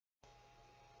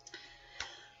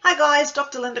Hi guys,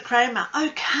 Dr. Lynda Cramer.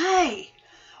 Okay,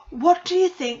 what do you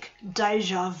think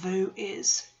deja vu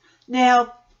is?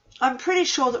 Now, I'm pretty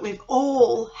sure that we've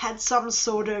all had some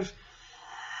sort of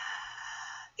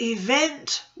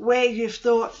event where you've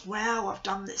thought, wow, I've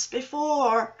done this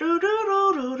before,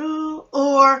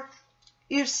 or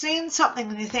you've seen something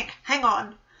and you think, hang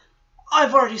on,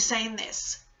 I've already seen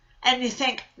this. And you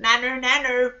think,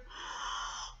 nanu,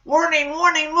 warning,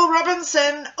 Will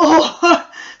Robinson, or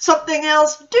something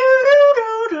else,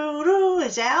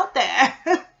 is out there,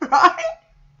 right?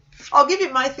 I'll give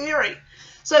you my theory.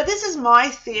 So this is my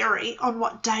theory on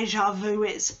what deja vu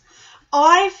is.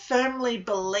 I firmly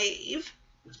believe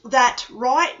that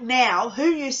right now, who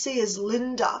you see as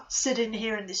Lynda sitting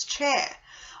here in this chair,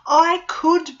 I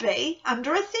could be,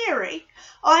 under a theory,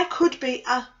 I could be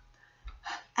a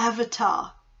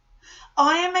avatar.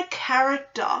 I am a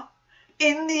character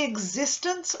in the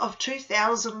existence of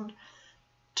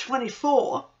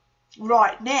 2024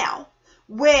 right now,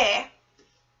 where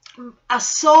a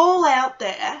soul out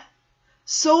there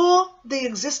saw the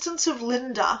existence of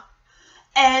Lynda,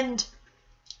 and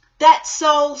that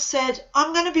soul said,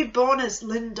 I'm going to be born as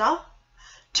Lynda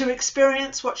to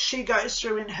experience what she goes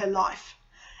through in her life.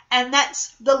 And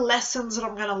that's the lessons that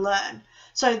I'm going to learn.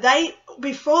 So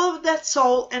before that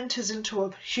soul enters into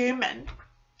a human,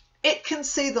 it can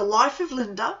see the life of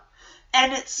Lynda,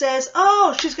 and it says,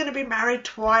 oh, she's going to be married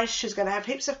twice. She's going to have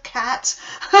heaps of cats,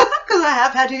 because I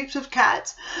have had heaps of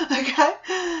cats, okay?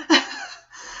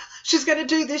 She's going to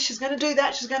do this, she's going to do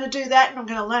that, she's going to do that, and I'm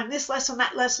going to learn this lesson,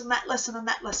 that lesson, that lesson, and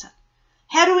that lesson.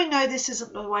 How do we know this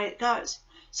isn't the way it goes?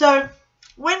 So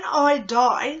when I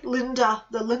die, the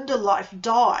Lynda life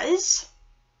dies,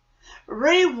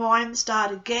 rewind,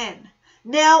 start again.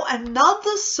 Now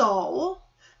another soul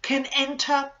can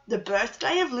enter the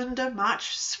birthday of Lynda,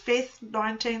 March 5th,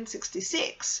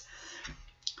 1966.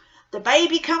 The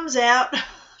baby comes out,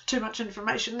 too much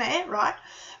information there, right?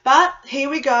 But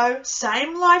here we go,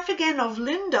 same life again of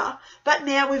Lynda, but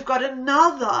now we've got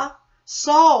another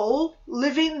soul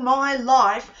living my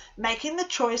life, making the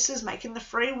choices, making the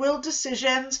free will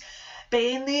decisions,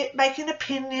 making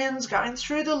opinions, going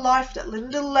through the life that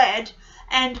Lynda led.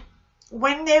 And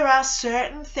when there are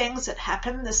certain things that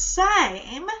happen the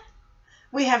same,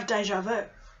 we have deja vu.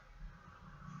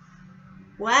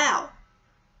 Wow.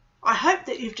 I hope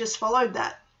that you've just followed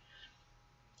that.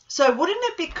 So wouldn't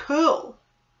it be cool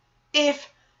if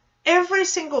every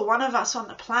single one of us on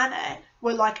the planet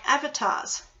were like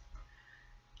avatars?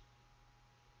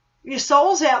 Your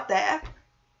soul's out there,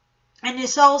 and your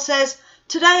soul says,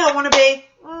 today I want to be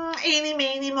eeny,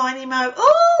 meeny, miny, mo.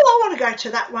 Oh, I want to go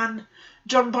to that one,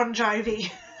 John Bon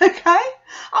Jovi, okay?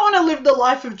 I want to live the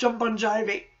life of John Bon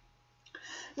Jovi.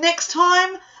 Next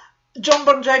time John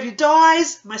Bon Jovi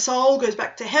dies, my soul goes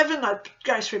back to heaven. I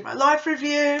go through my life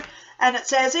review, and it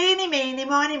says, eeny, meeny,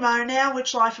 miny, mo, now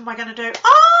which life am I going to do?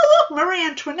 Oh, look, Marie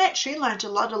Antoinette, she learned a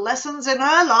lot of lessons in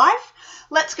her life.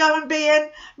 Let's go and be in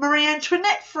Marie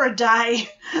Antoinette for a day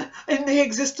in the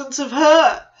existence of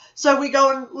her. So we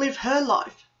go and live her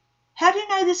life. How do you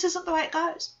know this isn't the way it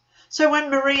goes? So when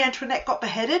Marie Antoinette got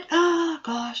beheaded, oh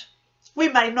gosh, we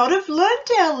may not have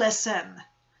learned our lesson.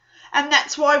 And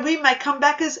that's why we may come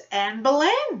back as Anne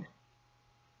Boleyn,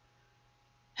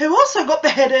 who also got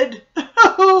beheaded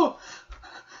to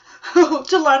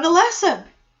learn a lesson.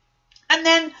 And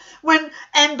then when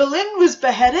Anne Boleyn was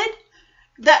beheaded,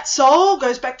 that soul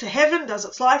goes back to heaven, does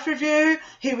its life review.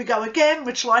 Here we go again.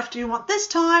 Which life do you want this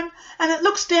time? And it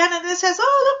looks down and it says,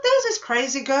 oh, look, there's this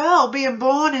crazy girl being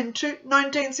born in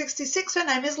 1966. Her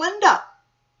name is Lynda.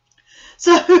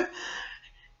 So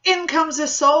in comes a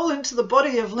soul into the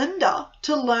body of Lynda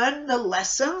to learn the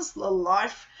lessons, the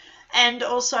life, and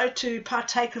also to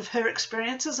partake of her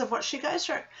experiences of what she goes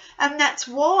through. And that's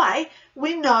why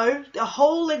we know the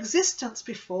whole existence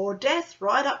before death,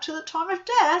 right up to the time of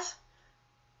death.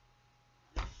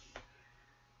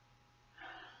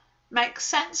 Makes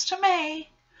sense to me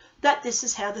that this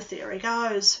is how the theory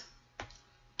goes.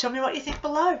 Tell me what you think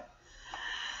below.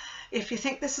 If you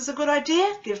think this is a good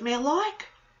idea, give me a like,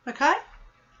 okay?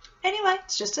 Anyway,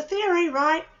 it's just a theory,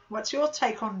 right? What's your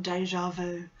take on deja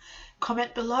vu?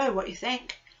 Comment below what you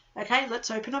think. Okay, let's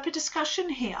open up a discussion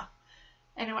here.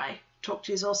 Anyway, talk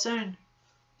to you all soon.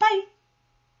 Bye.